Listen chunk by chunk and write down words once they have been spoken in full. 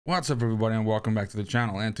What's up everybody, and welcome back to the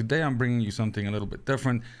channel. And today I'm bringing you something a little bit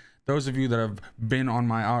different. Those of you that have been on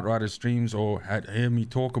my Outriders streams or had heard me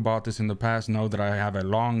talk about this in the past know that I have a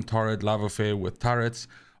long turret love affair with turrets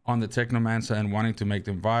on the Technomancer and wanting to make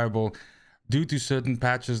them viable. Due to certain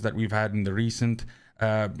patches that we've had in the recent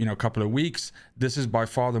couple of weeks, this is by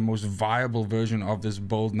far the most viable version of this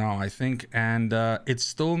build now, I think. And it's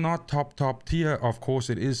still not top tier. Of course,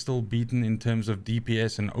 it is still beaten in terms of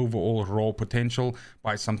DPS and overall raw potential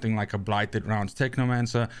by something like a Blighted Rounds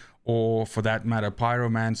Technomancer, or for that matter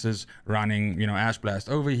Pyromancers running Ash Blast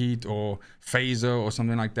Overheat or Phaser or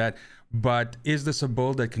something like that. But is this a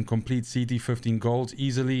build that can complete CT 15 golds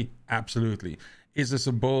easily? Absolutely. Is this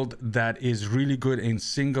a build that is really good in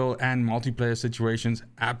single and multiplayer situations?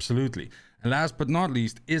 Absolutely. And last but not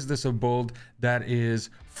least, is this a build that is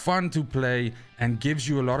fun to play and gives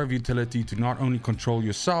you a lot of utility to not only control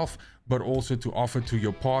yourself, but also to offer to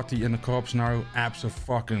your party in the co-op scenario?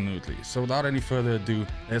 Abso-fucking-lutely. So without any further ado,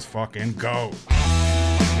 let's fucking go.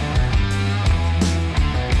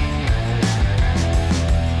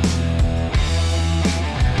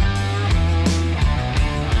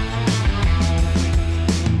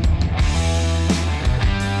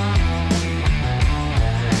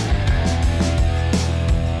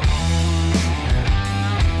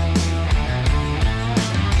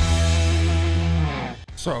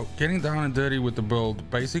 So getting down and dirty with the build,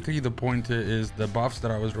 basically the point here is the buffs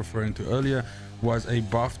that I was referring to earlier was a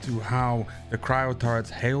buff to how the cryo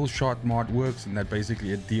turret's hailshot mod works, and that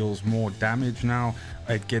basically it deals more damage now.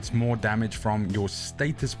 It gets more damage from your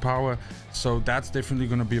status power, so that's definitely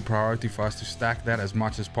going to be a priority for us to stack that as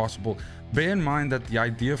much as possible. Bear in mind that the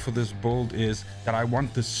idea for this build is that I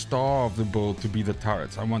want the star of the build to be the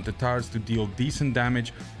turrets. I want the turrets to deal decent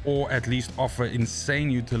damage, or at least offer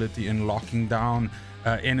insane utility in locking down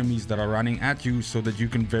enemies that are running at you, so that you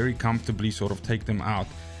can very comfortably sort of take them out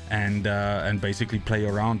and basically play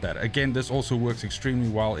around that. Again, this also works extremely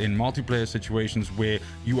well in multiplayer situations where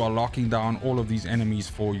you are locking down all of these enemies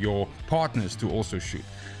for your partners to also shoot.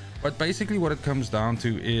 But basically what it comes down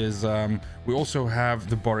to is we also have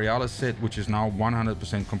the Borealis set, which is now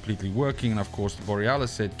 100% completely working. And of course the Borealis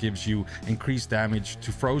set gives you increased damage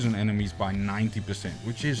to frozen enemies by 90%,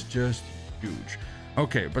 which is just huge.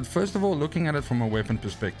 Okay, but first of all, looking at it from a weapon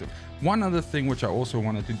perspective, one other thing which I also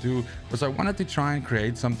wanted to do was I wanted to try and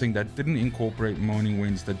create something that didn't incorporate Moaning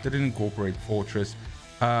Winds, that didn't incorporate Fortress,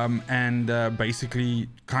 and basically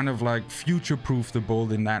kind of like future-proof the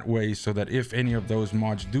build in that way, so that if any of those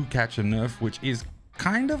mods do catch a nerf, which is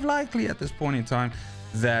kind of likely at this point in time,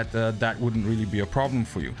 that that wouldn't really be a problem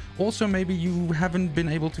for you. Also, maybe you haven't been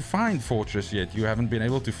able to find Fortress yet, you haven't been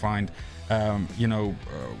able to find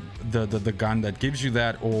the gun that gives you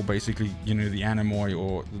that, or basically the Animoy,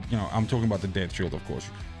 or I'm talking about the Death Shield, of course.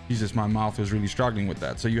 Jesus, my mouth is really struggling with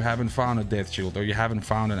that. So you haven't found a Death Shield, or you haven't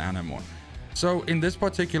found an Animoy. So in this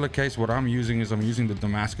particular case, what I'm using is I'm using the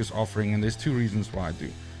Damascus offering, and there's two reasons why I do.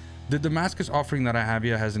 The Damascus offering that I have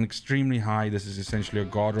here has an extremely high, this is essentially a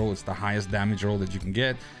guard roll, it's the highest damage roll that you can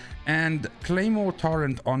get, and Claymore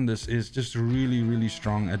Torrent on this is just really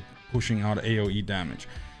strong at pushing out AoE damage.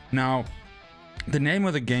 Now, the name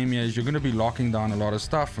of the game here is you're going to be locking down a lot of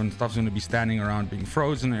stuff, and stuff's going to be standing around being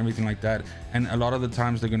frozen and everything like that, and a lot of the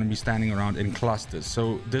times they're going to be standing around in clusters.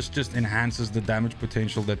 So this just enhances the damage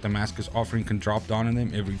potential that Damascus offering can drop down on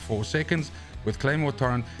them every 4 seconds with Claymore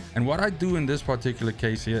Torrent. And what I do in this particular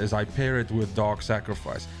case here is I pair it with Dark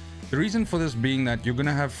Sacrifice. The reason for this being that you're going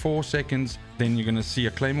to have 4 seconds, then you're going to see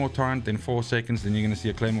a Claymore Torrent, then 4 seconds, then you're going to see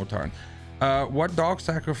a Claymore Torrent. What Dark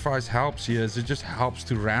Sacrifice helps here is it just helps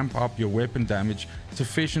to ramp up your weapon damage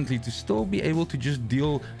sufficiently to still be able to just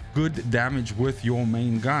deal good damage with your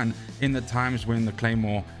main gun in the times when the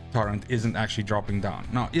Claymore Torrent isn't actually dropping down.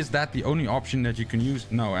 Now, is that the only option that you can use?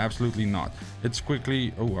 No, absolutely not. It's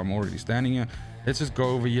quickly, oh, I'm already standing here. Let's just go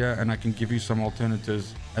over here and I can give you some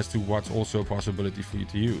alternatives as to what's also a possibility for you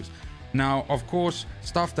to use. Now, of course,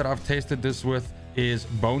 stuff that I've tested this with is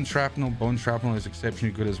Bone Shrapnel. Bone Shrapnel is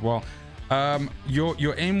exceptionally good as well.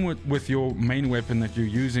 Your aim with your main weapon that you're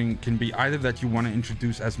using can be either that you want to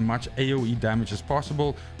introduce as much AoE damage as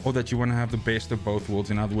possible, or that you want to have the best of both worlds.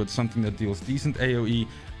 In other words, something that deals decent AoE,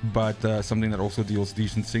 but something that also deals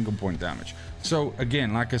decent single point damage. So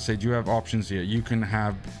again, like I said, you have options here. You can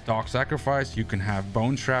have Dark Sacrifice, you can have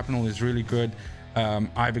Bone Shrapnel is really good.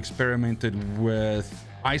 I've experimented with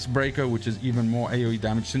Icebreaker, which is even more AoE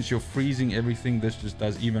damage. Since you're freezing everything, this just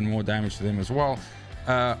does even more damage to them as well.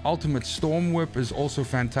 Ultimate Storm Whip is also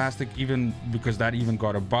fantastic, even because that even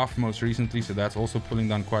got a buff most recently, so that's also pulling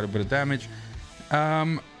down quite a bit of damage.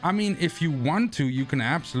 I mean, if you want to, you can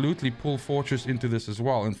absolutely pull Fortress into this as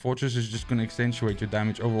well, and Fortress is just going to accentuate your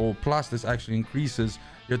damage overall, plus this actually increases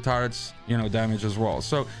your turret's, you know, damage as well.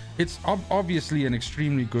 So it's obviously an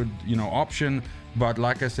extremely good, you know, option, but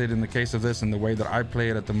like I said, in the case of this and the way that I play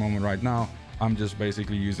it at the moment right now, I'm just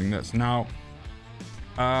basically using this. Now,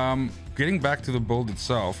 getting back to the build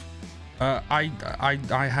itself,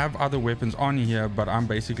 I have other weapons on here, but I'm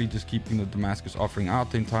basically just keeping the Damascus offering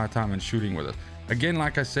out the entire time and shooting with it. Again,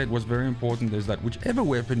 like I said, what's very important is that whichever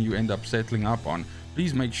weapon you end up settling up on,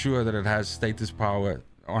 please make sure that it has status power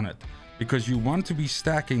on it, because you want to be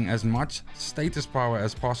stacking as much status power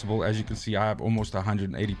as possible. As you can see, I have almost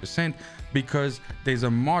 180%, because there's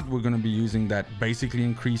a mod we're going to be using that basically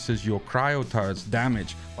increases your cryo turret's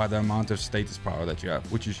damage by the amount of status power that you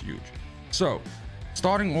have, which is huge. So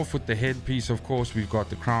starting off with the headpiece, of course, we've got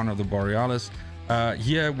the crown of the Borealis.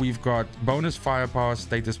 Here we've got bonus firepower,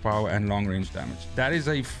 status power, and long range damage. That is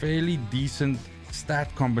a fairly decent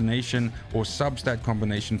stat combination or substat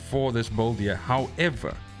combination for this build here.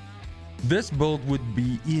 However, this build would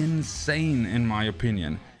be insane, in my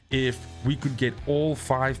opinion, if we could get all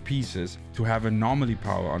 5 pieces to have anomaly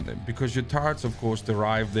power on them, because your turrets, of course,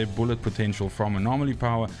 derive their bullet potential from anomaly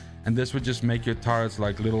power, and this would just make your turrets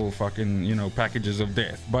like little fucking, you know, packages of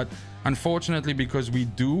death. But unfortunately, because we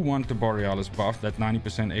do want the Borealis buff, that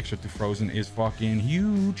 90% extra to frozen is fucking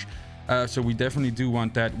huge. So we definitely do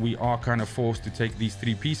want that. We are kind of forced to take these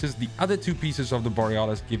 3 pieces. The other 2 pieces of the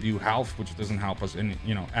Borealis give you health, which doesn't help us in,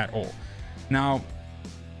 you know, at all. Now,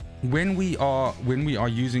 when we are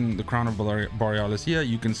using the crown of Borealis here,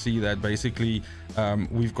 you can see that basically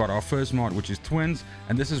we've got our first mod, which is twins,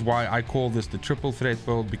 and this is why I call this the triple threat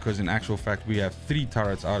build, because in actual fact we have 3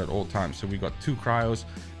 turrets out at all times. So we got 2 cryos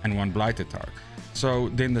and 1 blighted turret. So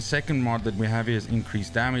then the second mod that we have here is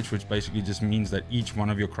increased damage, which basically just means that each one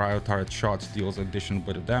of your cryo turret shots deals additional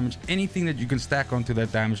bit of damage. Anything that you can stack onto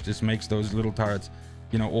that damage just makes those little turrets,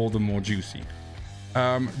 you know, all the more juicy.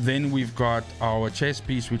 Then we've got our chest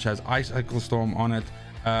piece, which has Icicle Storm on it.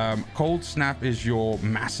 Cold Snap is your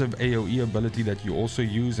massive AoE ability that you also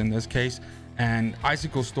use in this case, and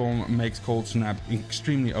Icicle Storm makes Cold Snap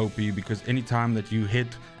extremely OP, because anytime that you hit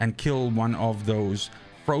and kill one of those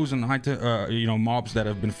frozen you know, mobs that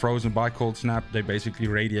have been frozen by Cold Snap, they basically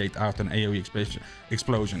radiate out an AoE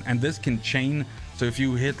explosion, and this can chain. So if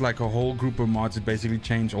you hit like a whole group of mods, it basically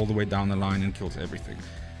chains all the way down the line and kills everything.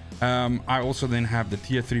 I also then have the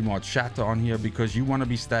tier 3 mod Shatter on here, because you want to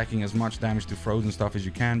be stacking as much damage to frozen stuff as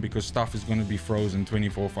you can, because stuff is going to be frozen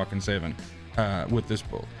 24/7 with this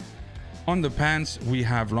build. On the pants, we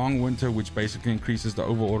have Long Winter, which basically increases the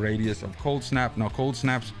overall radius of Cold Snap. Now, Cold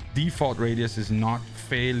Snap's default radius is not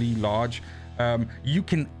fairly large. You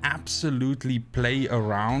can absolutely play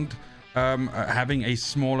around having a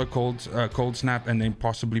smaller Cold Snap and then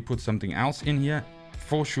possibly put something else in here,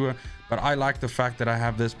 for sure. But I like the fact that I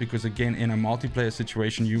have this, because again, in a multiplayer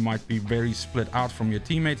situation, you might be very split out from your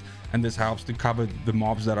teammates, and this helps to cover the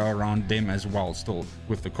mobs that are around them as well, still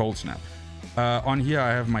with the Cold Snap. On here I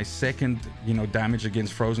have my second, you know, damage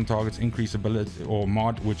against frozen targets increase ability or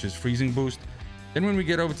mod, which is freezing boost. Then when we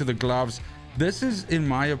get over to the gloves, this is, in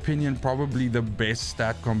my opinion, probably the best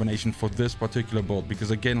stat combination for this particular build,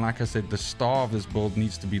 because again, like I said, the star of this build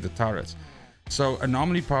needs to be the turrets. So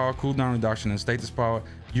anomaly power, cooldown reduction, and status power.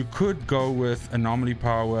 You could go with anomaly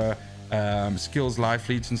power, skills, life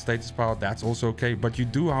leads, and status power. That's also okay, but you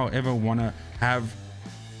do, however, want to have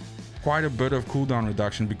quite a bit of cooldown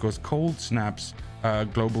reduction, because Cold Snap's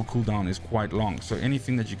global cooldown is quite long. So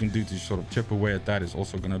anything that you can do to sort of chip away at that is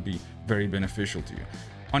also going to be very beneficial to you.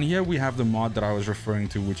 On here we have the mod that I was referring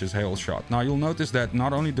to, which is hailshot. Now you'll notice that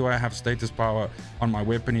not only do I have status power on my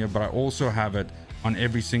weapon here, but I also have it on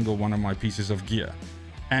every single one of my pieces of gear,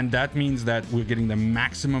 and that means that we're getting the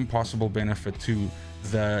maximum possible benefit to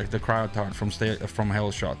the cryo turret from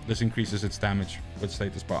hailshot. This increases its damage with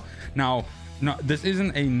status power. Now, this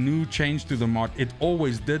isn't a new change to the mod. It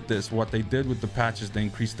always did this. What they did with the patch is they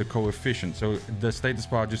increased the coefficient, so the status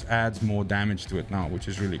power just adds more damage to it now, which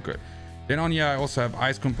is really good. Then on here I also have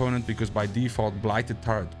ice component, because by default blighted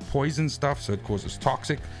turret poison stuff, so it causes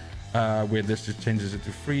toxic, where this just changes it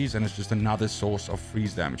to freeze, and it's just another source of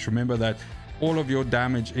freeze damage. Remember that all of your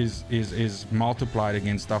damage is multiplied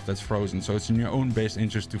against stuff that's frozen, so it's in your own best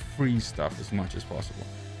interest to freeze stuff as much as possible.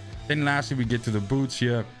 Then lastly we get to the boots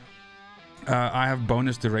here. I have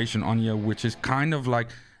bonus duration on here, which is kind of like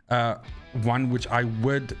one which I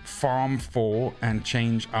would farm for and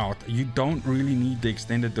change out. You don't really need the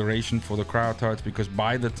extended duration for the cryo turrets, because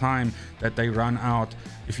by the time that they run out,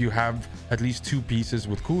 if you have at least 2 pieces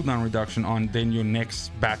with cooldown reduction on, then your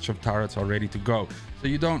next batch of turrets are ready to go. So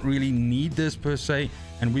you don't really need this per se,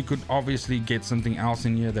 and we could obviously get something else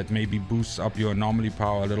in here that maybe boosts up your anomaly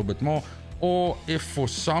power a little bit more. Or if for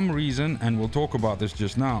some reason, and we'll talk about this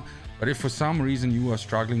just now, but if for some reason you are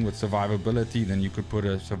struggling with survivability, then you could put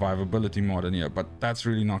a survivability mod in here, but that's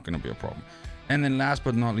really not going to be a problem. And then last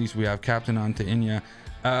but not least, we have Captain Hunter in here.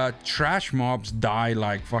 Trash mobs die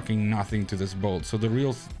like fucking nothing to this build. So the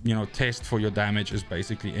real, test for your damage is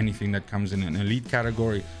basically anything that comes in an elite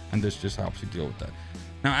category, and this just helps you deal with that.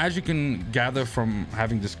 Now, as you can gather from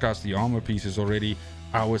having discussed the armor pieces already,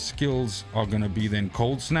 our skills are going to be then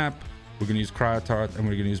Cold Snap, we're going to use Cryo Turret, and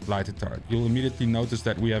we're going to use Blighted Turret. You'll immediately notice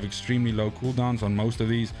that we have extremely low cooldowns on most of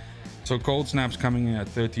these. So Cold Snap's coming in at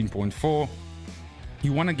 13.4.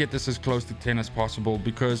 You want to get this as close to 10 as possible,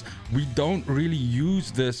 because we don't really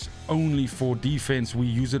use this only for defense. We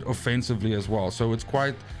use it offensively as well. So it's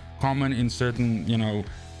quite common in certain,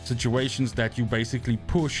 situations that you basically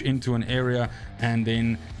push into an area, and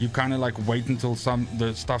then you kind of like wait until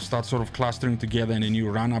the stuff starts sort of clustering together, and then you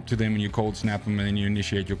run up to them and you cold snap them, and then you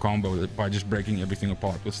initiate your combo by just breaking everything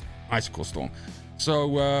apart with Icicle Storm.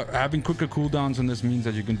 So having quicker cooldowns on this means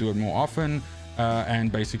that you can do it more often,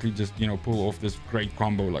 and basically just pull off this great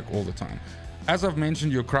combo like all the time. As I've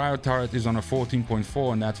mentioned, your cryo turret is on a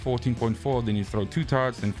 14.4, and that's 14.4, then you throw 2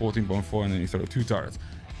 turrets, then 14.4, and then you throw 2 turrets.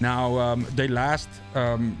 Now they last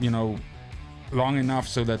long enough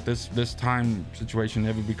so that this time situation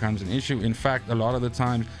never becomes an issue. In fact, a lot of the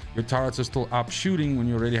time your turrets are still up shooting when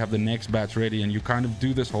you already have the next batch ready, and you kind of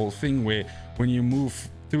do this whole thing where when you move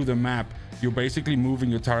through the map, you're basically moving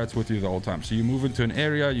your turrets with you the whole time. So you move into an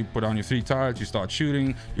area, you put on your 3 turrets, you start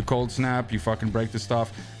shooting, you cold snap, you fucking break the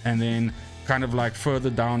stuff, and then kind of like further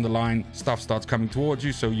down the line stuff starts coming towards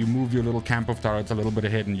you, so you move your little camp of turrets a little bit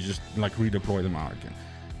ahead and you just like redeploy them out again.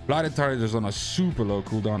 Blighted Turret is on a super low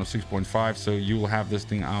cooldown of 6.5, so you will have this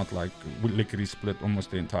thing out like lickety split almost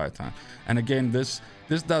the entire time. And again, this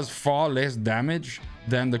does far less damage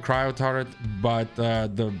than the Cryo Turret, but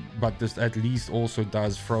this at least also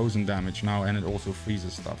does frozen damage now, and it also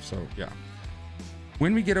freezes stuff. So yeah.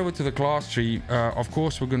 When we get over to the class tree, of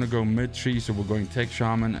course, we're going to go mid-tree, so we're going Tech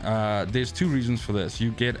Shaman. There's 2 reasons for this. You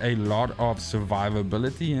get a lot of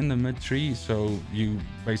survivability in the mid-tree, so you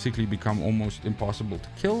basically become almost impossible to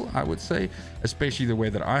kill, I would say, especially the way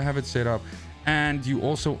that I have it set up. And you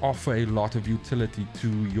also offer a lot of utility to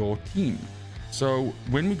your team. So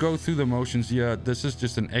when we go through the motions here, this is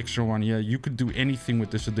just an extra one here. You could do anything with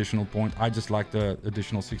this additional point. I just like the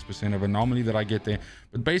additional 6% of anomaly that I get there.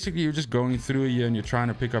 But basically, you're just going through here and you're trying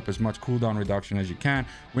to pick up as much cooldown reduction as you can.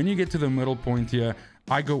 When you get to the middle point here,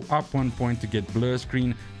 I go up 1 point to get blur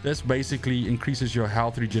screen. This basically increases your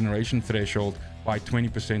health regeneration threshold by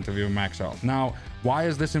 20% of your max health. Now, why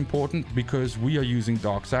is this important? Because we are using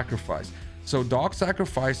Dark Sacrifice. So Dark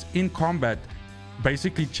Sacrifice in combat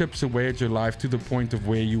basically chips away at your life to the point of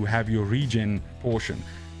where you have your regen portion.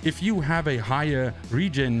 If you have a higher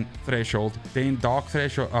regen threshold, then Dark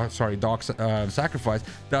Sacrifice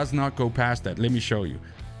does not go past that. Let me show you.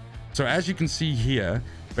 So as you can see here,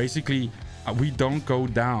 basically we don't go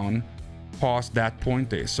down past that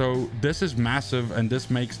point there. So this is massive, and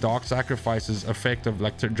this makes Dark Sacrifice's effect of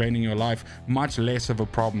like draining your life much less of a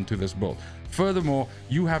problem to this build. Furthermore,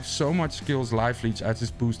 you have so much skills life leech as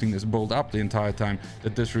it's boosting this build up the entire time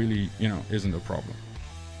that this really, isn't a problem.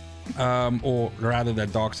 Or rather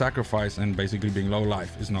that Dark Sacrifice and basically being low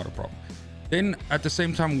life is not a problem. Then at the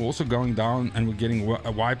same time, we're also going down and we're getting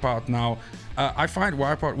a wipeout now. I find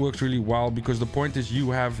wipeout works really well because the point is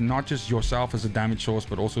you have not just yourself as a damage source,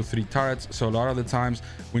 but also 3 turrets. So a lot of the times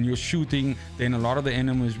when you're shooting, then a lot of the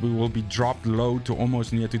enemies will be dropped low to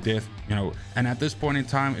almost near to death, and at this point in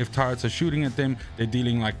time, if turrets are shooting at them, they're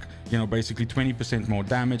dealing like, basically 20% more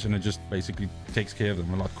damage, and it just basically takes care of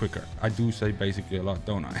them a lot quicker. I do say basically a lot,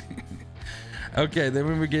 don't I? Okay, then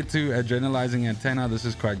when we get to Adrenalizing Antenna, this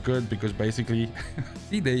is quite good because basically,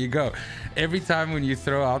 see, there you go. Every time when you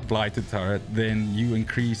throw out Blighted Turret, then you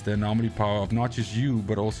increase the anomaly power of not just you,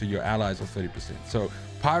 but also your allies of 30%. So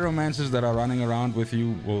pyromancers that are running around with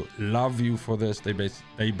you will love you for this. They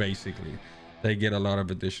get a lot of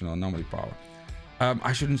additional anomaly power.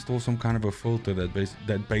 I should install some kind of a filter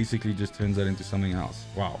that basically just turns that into something else.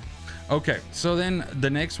 Wow. Okay, so then the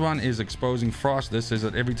next one is Exposing Frost. This is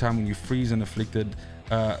that every time when you freeze and afflicted,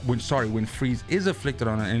 when freeze is afflicted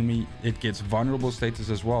on an enemy, it gets vulnerable status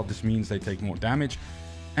as well. This means they take more damage.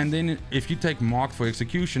 And then if you take marked for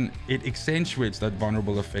execution, it accentuates that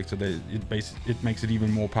vulnerable effect, so that it makes it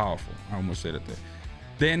even more powerful. I almost said it there.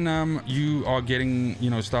 Then you are getting, you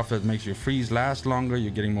know, stuff that makes your freeze last longer.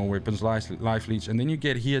 You're getting more weapons life leech, and then you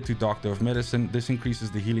get here to Doctor of Medicine. This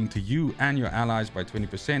increases the healing to you and your allies by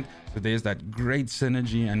 20%. So there's that great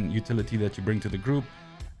synergy and utility that you bring to the group.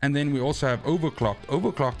 And then we also have Overclocked.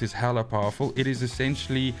 Overclocked is hella powerful. It is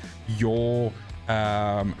essentially your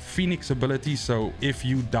Phoenix ability. So if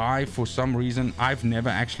you die for some reason, I've never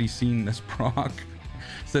actually seen this proc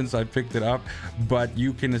since I picked it up, but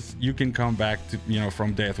you can come back to, you know,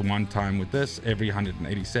 from death one time with this every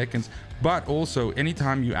 180 seconds. But also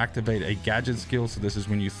anytime you activate a gadget skill, so this is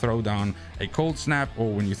when you throw down a cold snap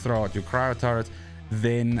or when you throw out your cryo turret,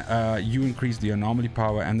 then you increase the anomaly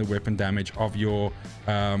power and the weapon damage of your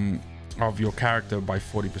character by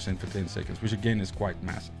 40% for 10 seconds, which again is quite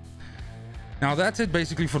massive. Now that's it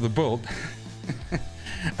basically for the build.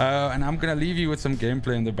 And I'm gonna leave you with some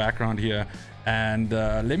gameplay in the background here, and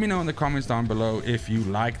let me know in the comments down below if you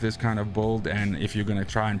like this kind of build and if you're gonna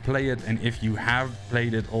try and play it, and if you have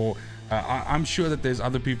played it, or I'm sure that there's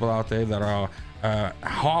other people out there that are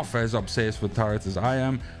half as obsessed with turrets as I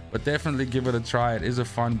am, but definitely give it a try. It is a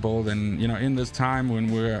fun build, and you know, in this time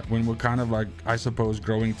when we're kind of like, I suppose,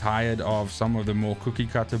 growing tired of some of the more cookie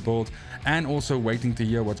cutter builds, and also waiting to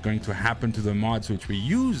hear what's going to happen to the mods which we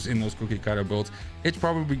use in those cookie cutter builds, it's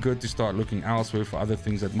probably good to start looking elsewhere for other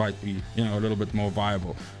things that might be, you know, a little bit more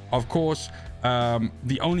viable. Of course,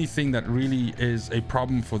 the only thing that really is a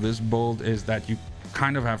problem for this build is that you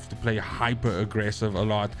kind of have to play hyper aggressive a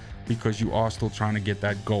lot, because you are still trying to get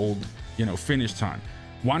that gold, you know, finish time.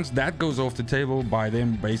 Once that goes off the table by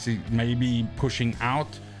them basically maybe pushing out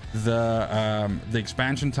the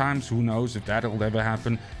expansion times, who knows if that'll ever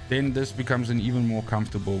happen, then this becomes an even more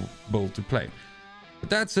comfortable build to play.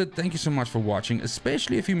 But that's it. Thank you so much for watching,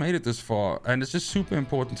 especially if you made it this far. And it's just super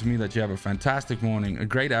important to me that you have a fantastic morning, a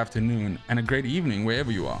great afternoon, and a great evening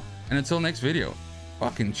wherever you are. And until next video,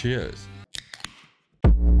 fucking cheers.